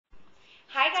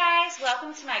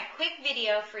welcome to my quick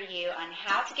video for you on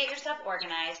how to get yourself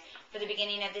organized for the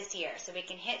beginning of this year so we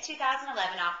can hit 2011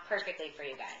 off perfectly for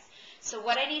you guys. So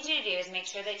what I need you to do is make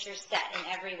sure that you're set in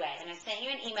every way. And I sent you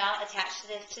an email attached to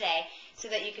this today so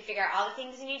that you can figure out all the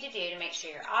things you need to do to make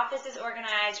sure your office is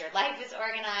organized, your life is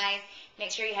organized, make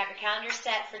sure you have your calendar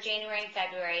set for January and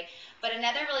February. But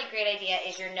another really great idea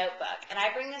is your notebook. And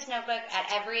I bring this notebook at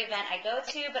every event I go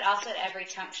to, but also at every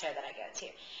trunk show that I go to.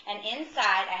 And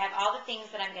inside, I have all the things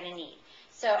that I'm going to need.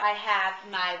 So I have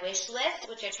my wish list,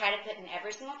 which I try to put in every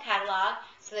single catalog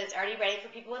so that it's already ready for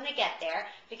people when they get there.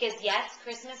 Because yes,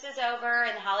 Christmas is over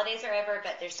and the holidays are over,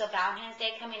 but there's still Valentine's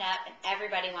Day coming up and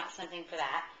everybody wants something for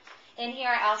that. In here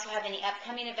I also have any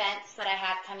upcoming events that I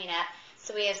have coming up.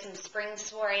 So we have some spring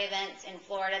soiree events in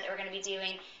Florida that we're going to be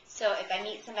doing. So if I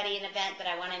meet somebody at an event that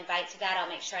I want to invite to that,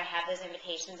 I'll make sure I have those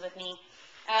invitations with me.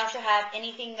 I also have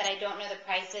anything that I don't know the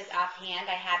prices offhand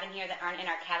I have in here that aren't in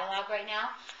our catalog right now,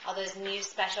 all those new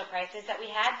special prices that we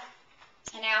had.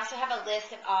 And I also have a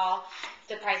list of all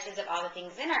the prices of all the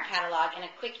things in our catalog and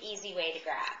a quick, easy way to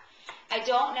grab. I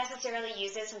don't necessarily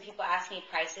use this when people ask me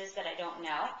prices that I don't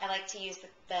know. I like to use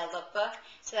the lookbook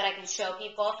so that I can show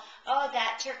people, oh,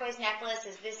 that turquoise necklace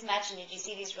is this much, and did you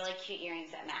see these really cute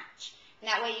earrings that match? And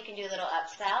that way you can do a little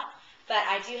upsell. But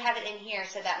I do have it in here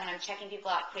so that when I'm checking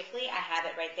people out quickly, I have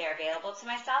it right there available to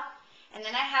myself. And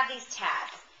then I have these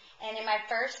tabs. And in my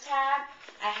first tab,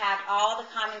 I have all the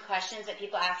common questions that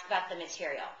people ask about the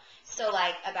material. So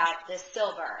like about the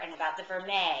silver and about the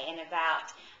vermeil and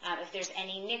about if there's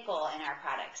any nickel in our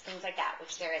products, things like that,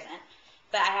 which there isn't.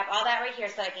 But I have all that right here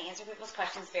so that I can answer people's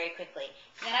questions very quickly.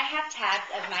 Then I have tabs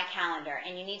of my calendar,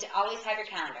 and you need to always have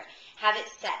your calendar. Have it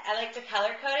set. I like to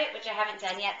color code it, which I haven't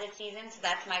done yet this season, so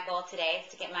that's my goal today,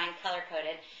 is to get mine color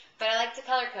coded. But I like to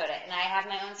color code it, and I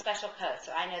have my own special code.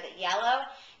 So I know that yellow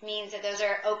means that those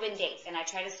are open dates, and I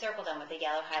try to circle them with a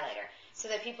yellow highlighter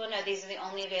so that people know these are the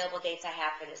only available dates I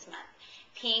have for this month.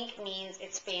 Pink means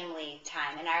it's family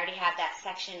time, and I already have that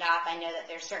sectioned off. I know that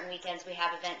there's certain weekends we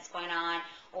have events going on,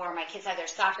 or my kids have their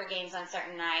soccer games on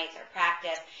certain nights or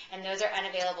practice, and those are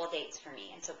unavailable dates for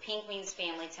me. And so pink means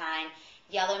family time,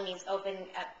 yellow means open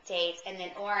up dates, and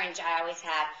then orange I always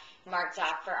have marked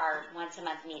off for our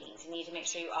once-a-month meetings. You need to make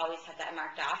sure you always have that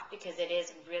marked off because it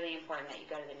is really important that you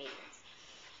go to the meetings.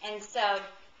 And so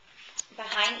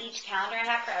behind each calendar I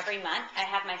have for every month, I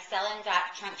have my Sell-In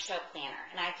Trunk Show Planner.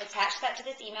 And I've attached that to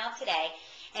this email today.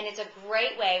 And it's a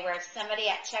great way where if somebody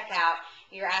at checkout,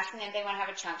 you're asking them if they want to have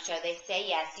a trunk show, they say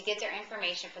yes, you get their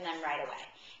information from them right away.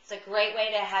 It's a great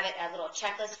way to have it a little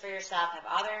checklist for yourself, have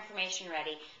all their information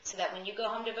ready, so that when you go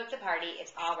home to book the party,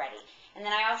 it's all ready. And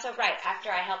then I also write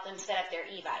after I help them set up their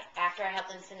e-bite, after I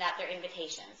help them send out their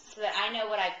invitations, so that I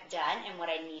know what I've done and what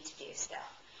I need to do still.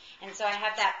 And so I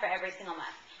have that for every single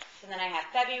month. So then I have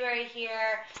February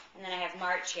here, and then I have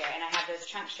March here, and I have those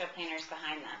trunk show planners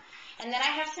behind them. And then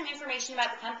I have some information about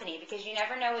the company, because you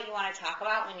never know what you want to talk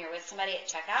about when you're with somebody at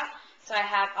checkout. So I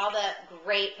have all the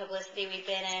great publicity we've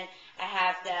been in. I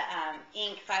have the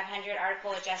Inc. 500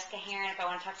 article with Jessica Heron if I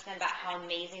want to talk to them about how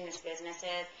amazing this business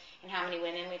is and how many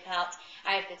women we've helped.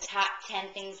 I have the top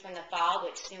 10 things from the fall,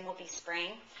 which soon will be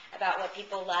spring, about what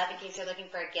people love in case they're looking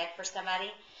for a gift for somebody.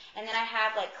 And then I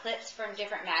have like clips from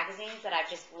different magazines that I've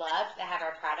just loved that have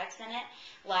our products in it,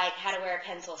 like how to wear a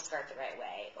pencil skirt the right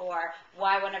way, or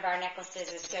why one of our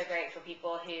necklaces is so great for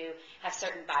people who have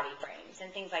certain body frames,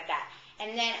 and things like that.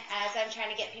 And then as I'm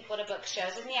trying to get people to book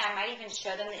shows with me, I might even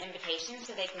show them the invitations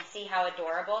so they can see how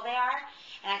adorable they are,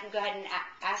 and I can go ahead and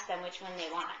ask them which one they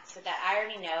want, so that I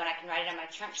already know, and I can write it on my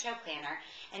trunk show planner,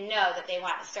 and know that they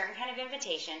want a certain kind of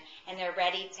invitation, and they're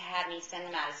ready to have me send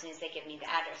them out as soon as they give me the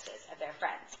addresses of their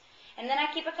friends. And then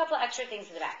I keep a couple extra things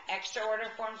in the back. Extra order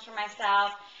forms for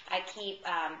myself. I keep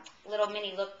little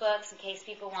mini lookbooks in case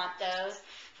people want those.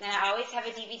 And I always have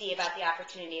a DVD about the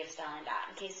opportunity of Sell-In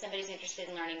in case somebody's interested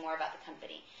in learning more about the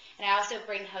company. And I also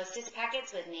bring hostess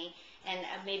packets with me and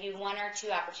maybe 1 or 2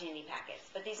 opportunity packets.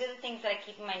 But these are the things that I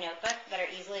keep in my notebook that are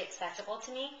easily accessible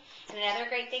to me. And another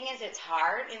great thing is it's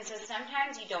hard, and so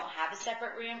sometimes you don't have a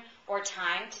separate room or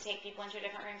time to take people into a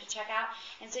different room to check out.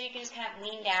 And so you can just kind of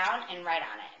lean down and write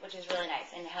on it, which is really nice,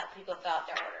 and help people fill out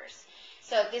their orders.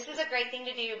 So this is a great thing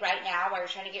to do right now while you're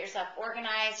trying to get yourself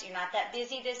organized. You're not that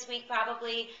busy this week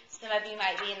probably. Some of you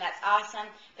might be, and that's awesome.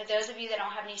 But those of you that don't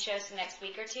have any shows for the next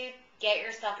week or two, get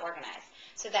yourself organized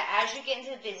so that as you get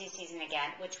into the busy season again,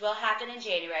 which will happen in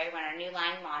January when our new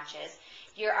line launches,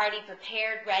 you're already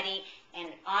prepared, ready, and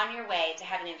on your way to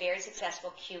having a very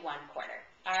successful Q1 quarter.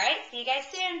 All right, see you guys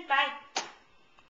soon. Bye.